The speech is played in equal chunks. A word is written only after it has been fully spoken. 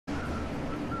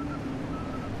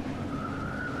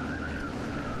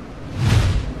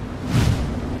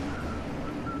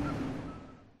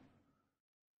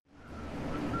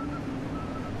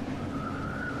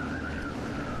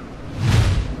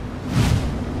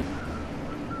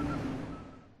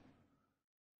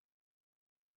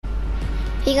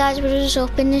Hey guys, what is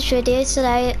up in this video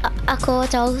today? I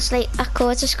caught a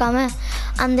scammer,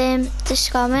 and the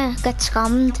scammer got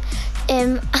scammed.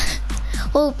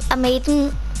 Well, I made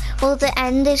him. Well, the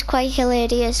end is quite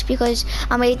hilarious because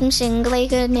I made him sing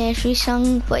like a nursery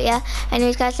song. But yeah,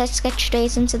 anyways guys, let's get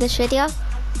straight into this video.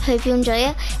 Hope you enjoy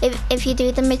it. If you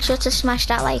do, then make sure to smash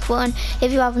that like button.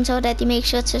 If you haven't already, make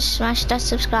sure to smash that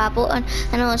subscribe button.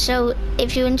 And also,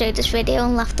 if you enjoyed this video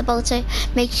and laughed about it,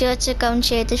 make sure to go and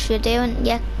share this video. And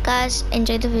yeah, guys,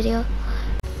 enjoy the video.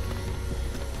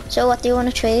 So, what do you want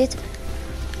to trade?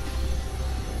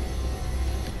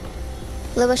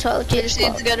 Lewis, what would you just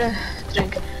need to get a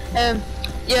drink.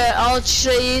 Yeah, I'll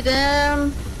trade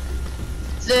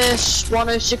this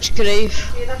 106 grave.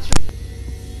 Yeah, that's right.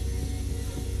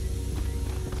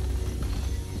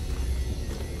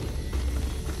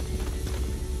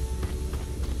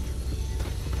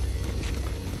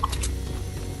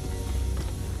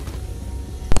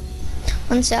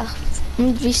 One sec,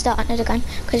 I'm restarting it again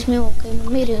because my work came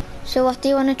in my room. So what do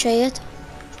you want to trade?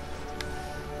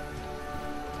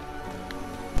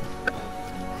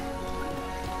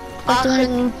 I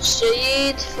can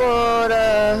trade for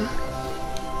a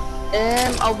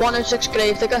 106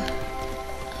 grave digger.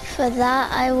 For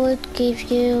that, I would give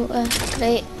you a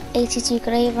great 82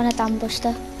 grave and a dam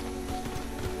buster.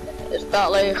 Is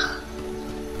that like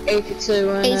 82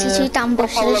 and 82 dam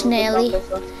buster is nearly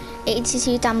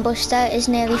 82 dam buster is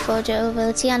nearly 4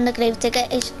 durability, and the grave digger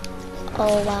is,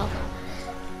 oh wow.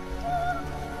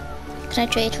 Can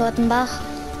I trade for them back?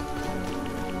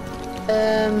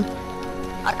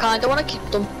 I kinda wanna keep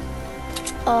them.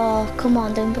 Oh come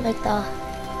on, don't be like that.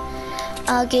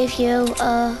 I'll give you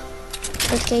a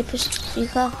caper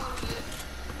speaker.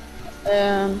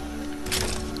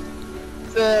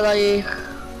 For like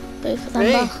both of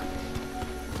them back.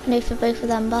 No, for both of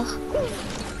them back.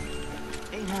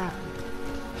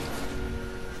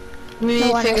 Let me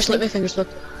fingers slip.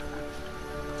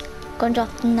 Go and drop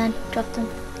them then, drop them.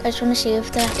 I just want to see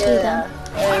if they're actually them.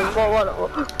 What?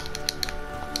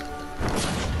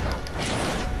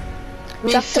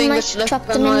 Drop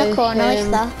them in the corner like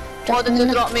that. Wanted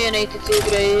to drop me an 82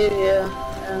 grave, yeah.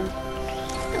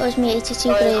 It was me 82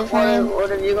 grave, what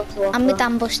have you got to offer? and my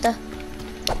dam buster.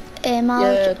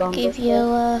 I'll give you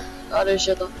a... That is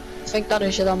your, I think that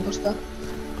is your dam buster.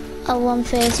 A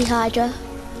 130 Hydra.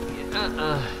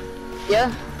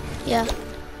 Yeah? Yeah.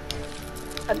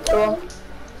 Oh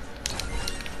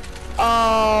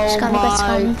my.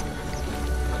 Scammy.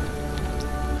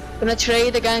 Can I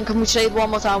trade again? Can we trade one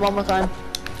more time?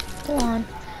 Go on.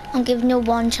 I'm giving you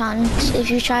one chance. If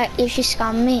you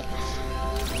scam me.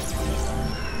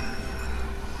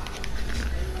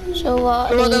 So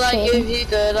what did I give you?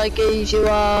 Did I give you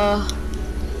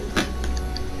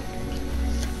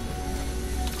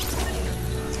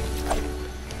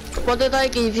what did I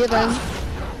give you then?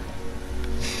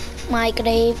 My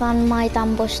grave and my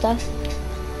dam buster.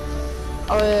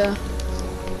 Oh yeah.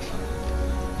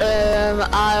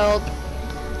 I'll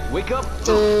wake up,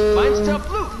 find stuff,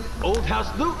 loot. Old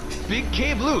house loot, big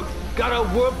cave loot. Got a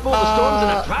world full of storms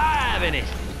and a tribe in it.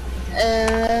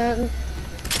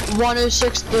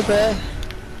 106 the bear.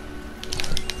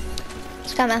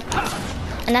 Scammer.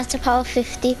 And that's a power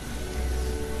 50.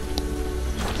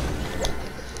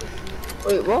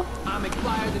 Wait, what?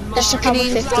 That's a power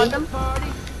 50.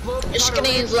 Your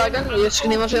screen's lagging. Your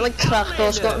screen must be like cracked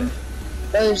or something.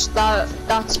 That's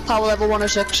power level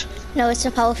 106. No, it's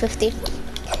a power 50.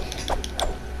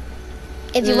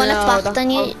 If you want it back,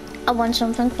 then I want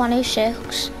something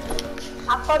 106.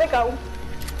 I've gotta go.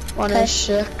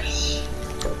 106.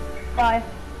 Bye.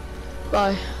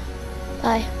 Bye.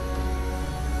 Bye.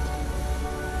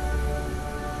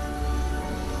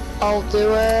 I'll do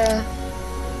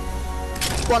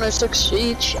 106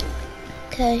 each.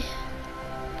 Okay.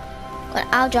 Well,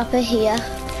 I'll drop it here.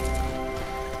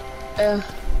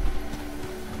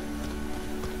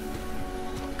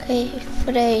 Okay,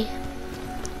 3,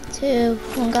 2,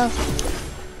 1, go.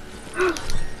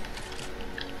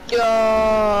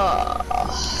 Yeah.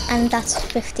 And that's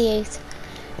 58.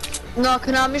 No,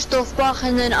 can I have my stuff back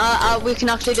and then we can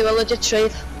actually do a legit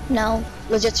trade? No.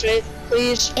 Legit trade,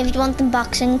 please. If you want them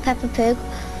back, sing Peppa Pig.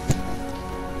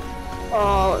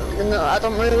 Oh, no, I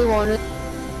don't really want it.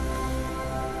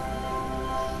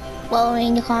 Well, I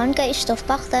mean, you can't get your stuff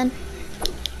back then.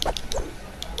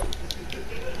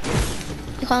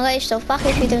 You can't get your stuff back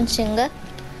if you don't sing it.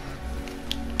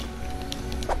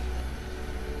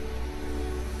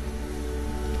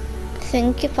 I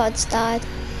think your pod's died.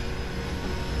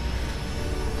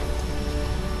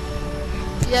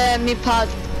 Yeah, my pad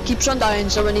keeps on dying,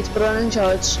 so we need to put it on in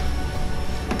charge.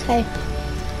 Okay.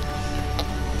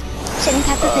 Send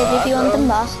Peppa Pig if you want them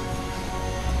back.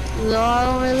 No, I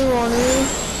don't really want to.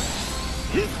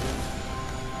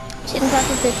 Send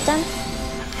Peppa Pig then.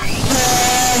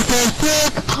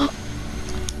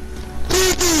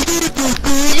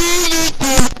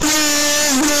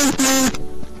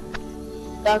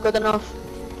 Not good enough.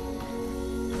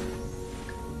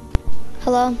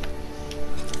 Hello.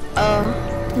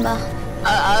 I'm back.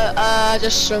 I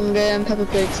just sung Peppa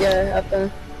Pig, yeah, I've done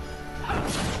it.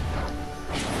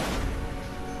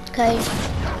 Okay.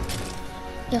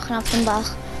 You can have them back.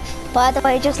 By the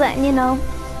way, just letting you know,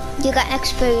 you got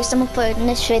exposed. I'm uploading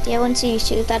this video onto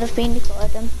YouTube that I've been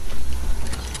recording.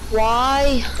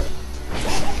 Why?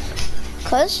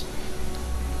 Cause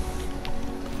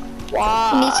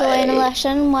Why? you need to learn a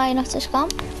lesson why not to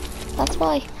scam. That's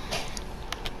why.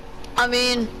 I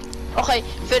mean, okay,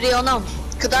 video now.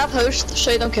 Could I have host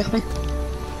so you don't kick me?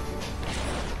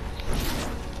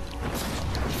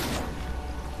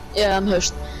 Yeah, I'm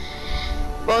host.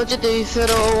 What would you do for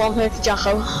a 150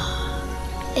 Jacko?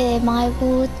 I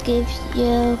would give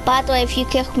you. By the way, if you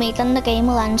kick me, then the game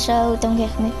will end. So don't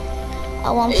kick me. I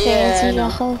want 30 Yeah, no.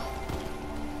 Jacko.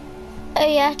 Oh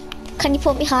yeah, can you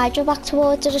put me Hydra back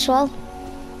towards it as well?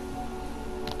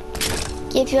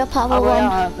 Give you a power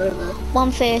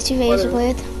 130 razor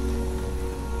blade.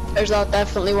 Is that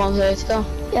definitely 130 though?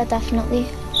 Yeah, definitely.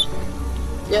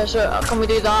 Yeah, so can we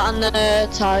do that and the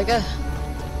tiger?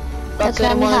 That's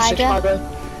Okay, it, 106 Hydra. by the way.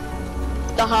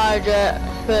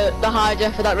 The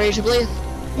Hydra for that razor blade.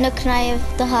 No, can I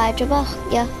have the Hydra back?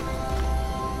 Yeah.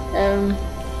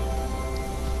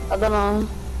 I don't know.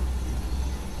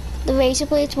 The razor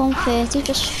blade's 130,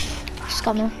 just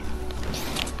scam.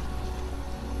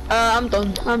 I'm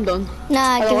done.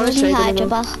 Nah, don't give wanna me trade Hydra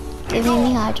anymore. back. Give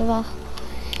me Hydra back.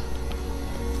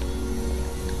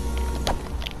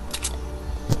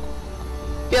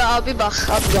 Yeah, I'll be back.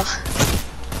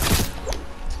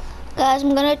 Guys,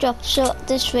 I'm gonna drop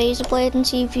this razor blade and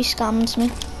see if he scams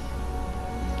me.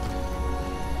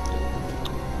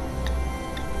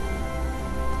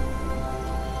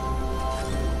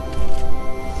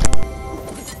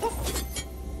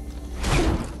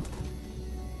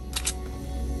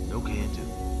 No can do.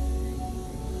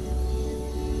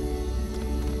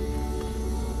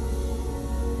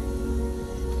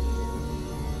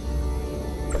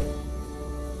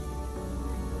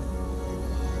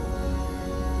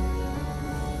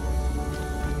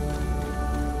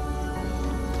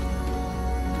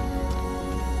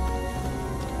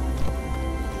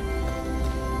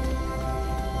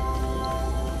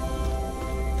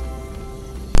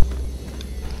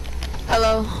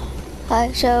 Hello.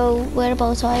 Hi, so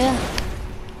whereabouts are you?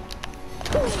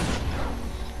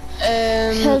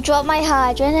 So drop my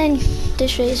Hydra and then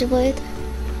this razor blade.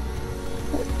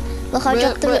 Look, I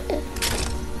dropped the.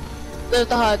 There's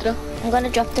the Hydra. I'm gonna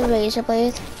drop the razor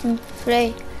blade in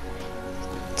 3,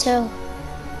 2,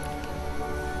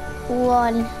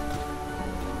 1.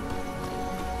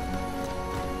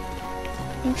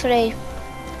 In 3.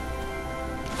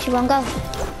 2, 1, go.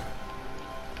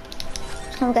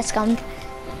 It's gonna get scammed.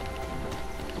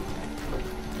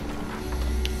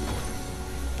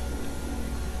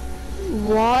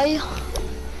 Why?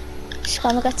 It's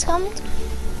gonna get scammed.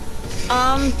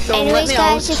 Don't let Anyways, me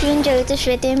guys, out. if you enjoyed this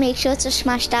video, make sure to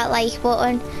smash that like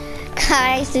button.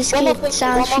 Guys, this One more kid thing,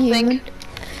 sounds human.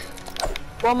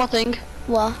 One more thing.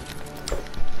 What?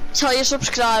 Tell your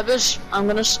subscribers I'm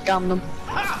gonna scam them.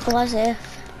 Was it?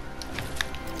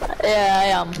 Yeah, I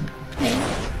am.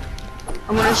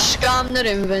 I'm gonna scam their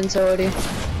inventory.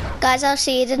 Guys, I'll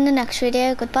see you in the next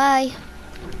video. Goodbye.